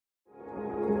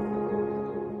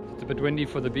It's a bit windy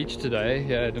for the beach today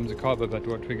here at Msikaba, but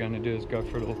what we're going to do is go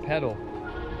for a little paddle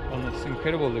on this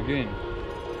incredible lagoon.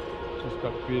 Just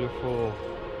got beautiful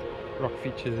rock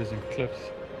features and cliffs.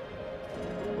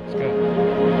 Let's go.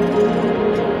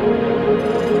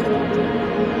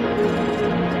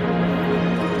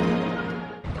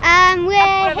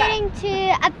 We're heading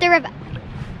to up the river.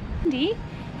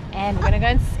 And we're going to go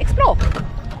and explore.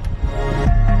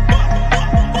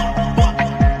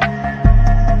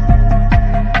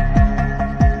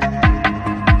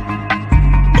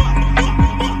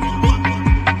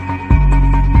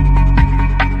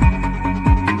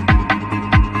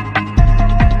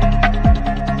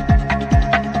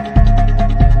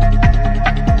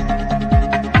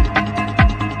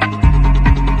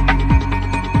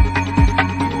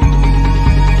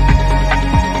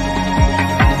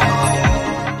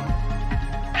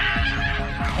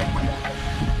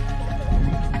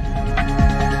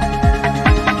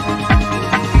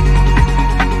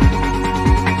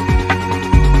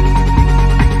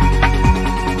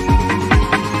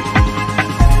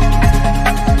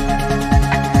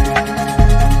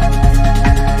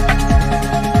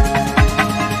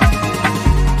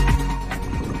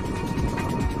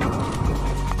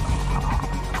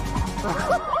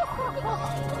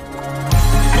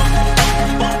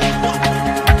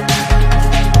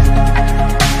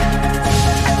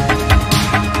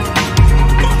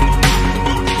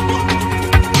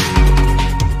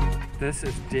 This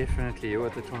is definitely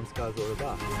what the Transkei is all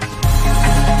about.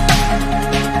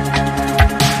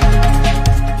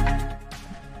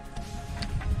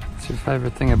 What's your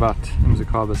favourite thing about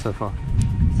Msikaba so far?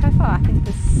 So far, I think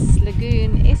this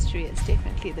lagoon estuary is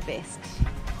definitely the best.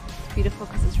 It's beautiful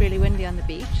because it's really windy on the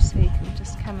beach, so you can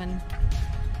just come and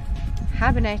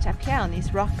hibernate up here on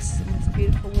these rocks in this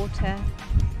beautiful water.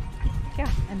 Yeah,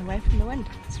 and away from the wind.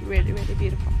 It's really, really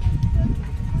beautiful.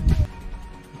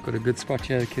 Got a good spot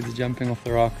here, the kids are jumping off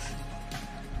the rocks.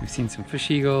 We've seen some fish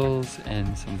eagles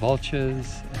and some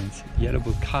vultures and some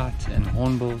yellow-billed kite and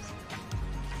hornbills.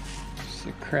 It's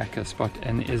a cracker spot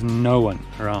and there is no one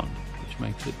around, which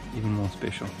makes it even more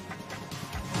special.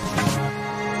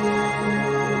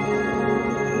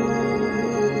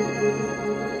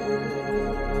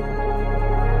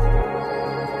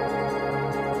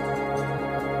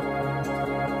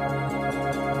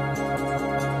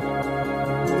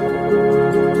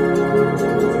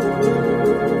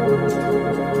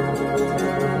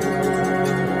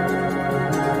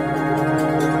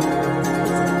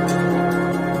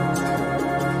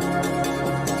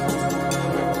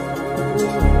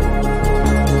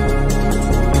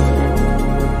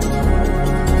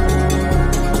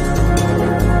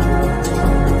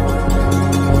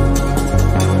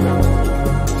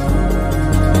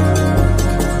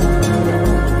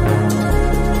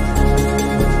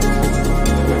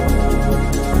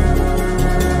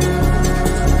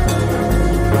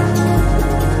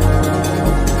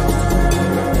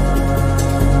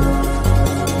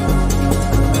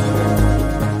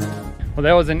 Well,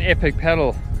 that was an epic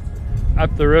paddle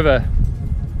up the river.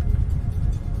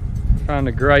 Found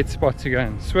a great spot to go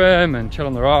and swim and chill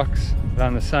on the rocks,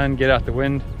 around the sun, get out the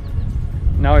wind.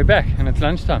 Now we're back and it's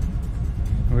lunchtime.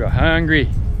 We are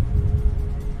hungry.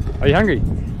 Are you hungry?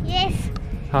 Yes.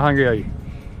 How hungry are you?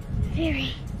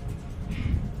 Very.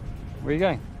 Where are you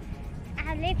going?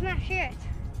 I left my shirt.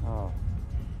 Oh,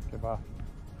 goodbye.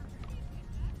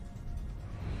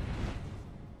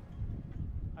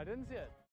 I didn't see it.